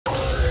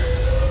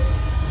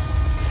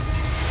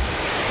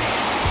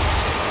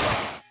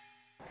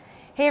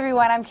Hey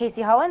everyone, I'm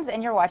Casey Hollins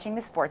and you're watching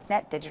the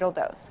Sportsnet Digital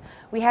Dose.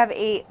 We have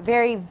a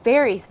very,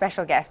 very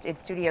special guest in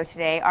studio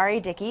today, R.A.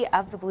 Dickey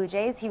of the Blue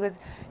Jays. He was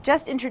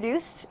just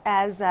introduced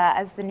as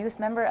the newest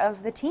member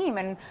of the team,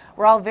 and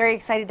we're all very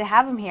excited to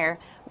have him here.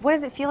 What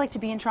does it feel like to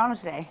be in Toronto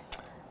today?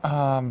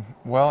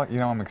 Well,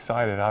 I'm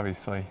excited,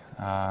 obviously,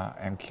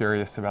 and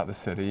curious about the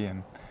city,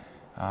 and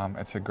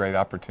it's a great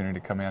opportunity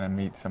to come in and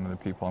meet some of the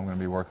people I'm going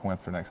to be working with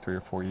for the next 3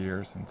 or 4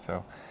 years. And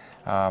so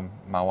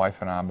my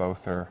wife and I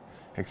both are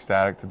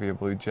ecstatic to be a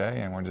Blue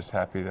Jay, and we're just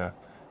happy to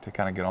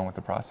kind of get on with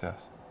the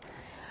process.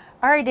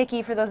 R.A.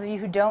 Dickey, for those of you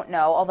who don't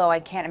know, although I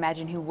can't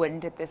imagine who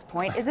wouldn't at this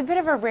point, is a bit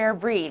of a rare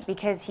breed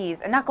because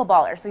he's a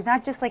knuckleballer, so he's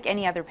not just like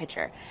any other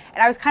pitcher.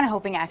 And I was kind of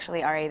hoping,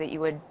 actually, R.A., that you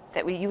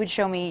would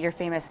show me your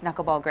famous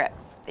knuckleball grip,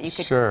 that you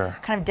could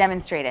kind of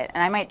demonstrate it,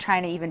 and I might try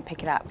to even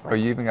pick it up. Oh,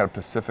 you even got a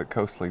Pacific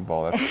Coast League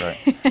ball. That's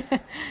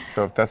great.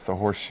 So if that's the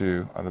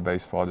horseshoe of the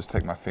baseball, I just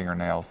take my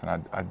fingernails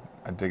and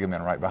I dig them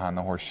in right behind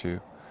the horseshoe,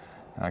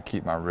 and I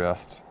keep my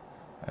wrist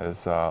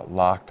as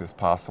locked as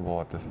possible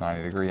at this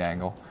 90-degree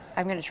angle.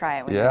 I'm going to try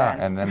it.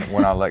 And then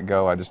when I let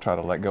go, I just try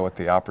to let go at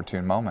the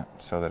opportune moment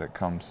so that it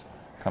comes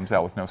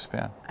out with no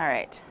spin. All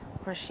right.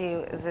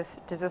 Horseshoe, does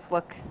this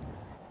look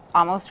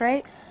almost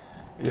right?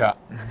 Yeah,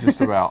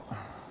 just about.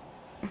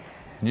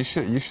 You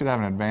should have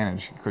an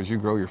advantage because you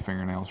grow your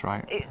fingernails,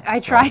 right? I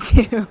try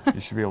to. You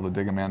should be able to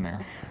dig them in there.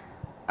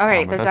 All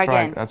right, they're dug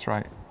in. That's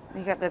right.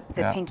 You got the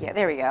pinky.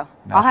 There we go.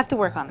 Now, I'll have to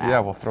work on that. Yeah,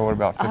 we'll throw it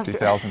about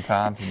 50,000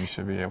 times and you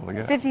should be able to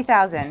get it.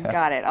 50,000.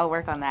 Got it. I'll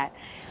work on that.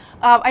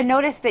 I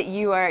noticed that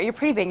you're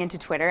pretty big into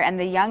Twitter, and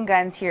the young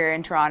guns here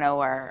in Toronto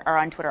are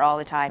on Twitter all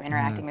the time,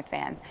 interacting with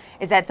fans.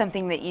 Is that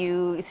something that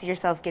you see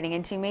yourself getting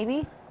into,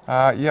 maybe?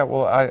 Yeah,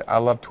 well, I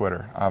love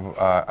Twitter.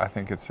 I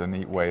think it's a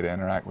neat way to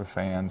interact with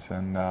fans,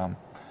 and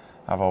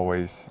I've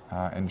always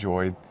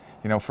enjoyed.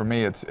 For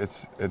me,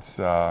 it's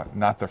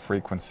not the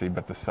frequency,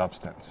 but the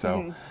substance.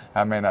 So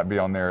I may not be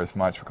on there as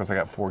much because I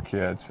got 4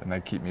 kids, and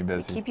they keep me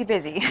busy. They keep you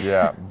busy.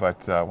 Yeah,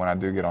 but when I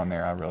do get on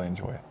there, I really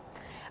enjoy it.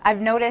 I've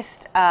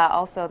noticed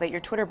also that your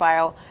Twitter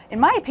bio,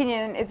 in my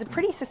opinion, is a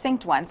pretty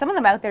succinct one. Some of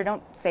them out there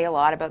don't say a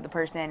lot about the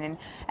person, and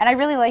I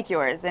really like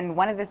yours. And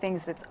one of the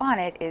things that's on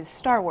it is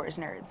Star Wars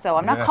nerd. So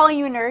I'm not calling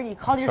you a nerd. You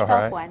called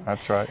yourself one.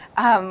 That's right.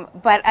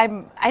 But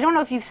I don't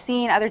know if you've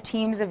seen other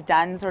teams have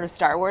done sort of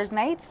Star Wars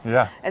nights.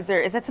 Yeah. Is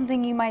that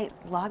something you might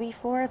lobby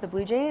for, the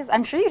Blue Jays?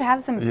 I'm sure you'd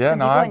have some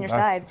people on your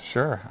side.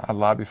 Sure, I'd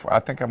lobby for. I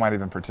think I might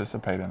even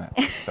participate in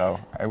it. So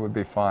it would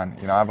be fun.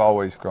 I've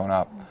always grown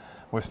up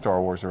with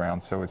Star Wars around,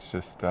 so it's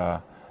just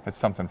it's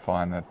something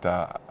fun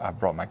that I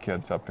brought my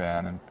kids up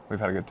in, and we've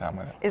had a good time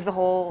with it. Is the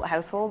whole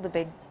household a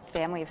big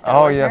family of Star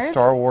Wars? Oh yeah, nerds?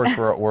 Star Wars.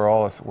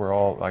 we're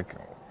all like,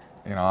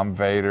 I'm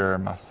Vader,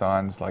 and my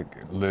son's like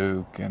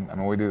Luke, and I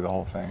mean we do the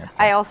whole thing. It's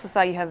fun. I also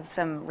saw you have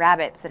some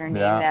rabbits that are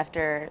named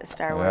after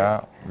Star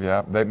Wars.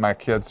 Yeah. My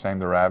kids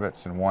named the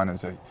rabbits, and one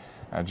is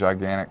a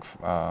gigantic,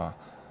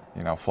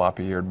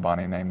 floppy-eared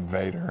bunny named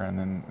Vader, and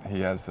then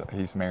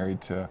he's married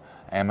to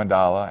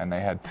Amidala, and they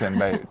had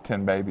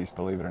 10 babies,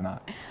 believe it or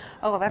not.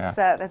 Oh,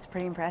 that's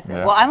pretty impressive.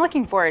 Yeah. Well, I'm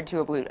looking forward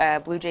to a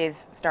Blue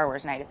Jays Star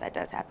Wars night if that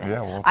does happen.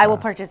 Yeah, I will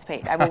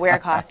participate. I will wear a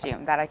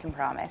costume. That I can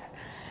promise.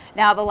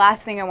 Now, the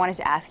last thing I wanted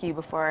to ask you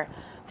before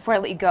I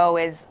let you go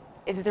is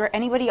there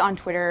anybody on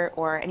Twitter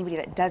or anybody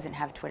that doesn't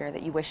have Twitter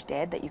that you wish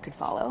did that you could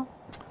follow?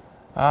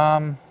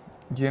 I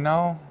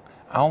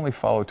only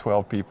follow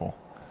 12 people,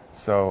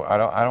 so I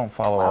don't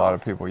follow 12. a lot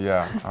of people.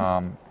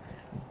 Yeah,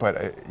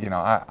 but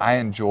I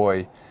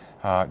enjoy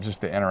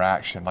just the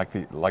interaction, like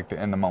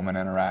the in the moment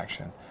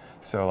interaction.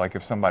 So like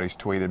if somebody's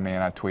tweeted me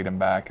and I tweet them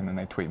back, and then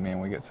they tweet me and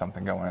we get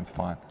something going, it's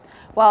fun.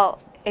 Well,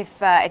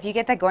 if you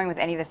get that going with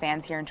any of the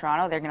fans here in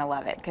Toronto, they're going to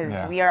love it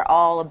because we are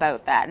all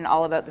about that and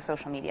all about the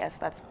social media.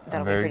 So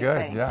that'll be pretty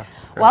exciting. Yeah.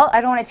 Well, I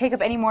don't want to take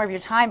up any more of your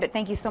time, but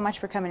thank you so much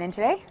for coming in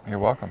today. You're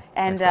welcome.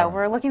 And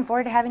we're looking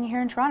forward to having you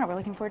here in Toronto. We're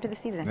looking forward to the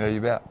season. Yeah,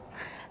 you bet.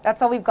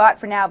 That's all we've got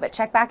for now, but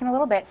check back in a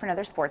little bit for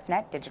another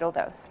Sportsnet Digital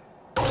Dose.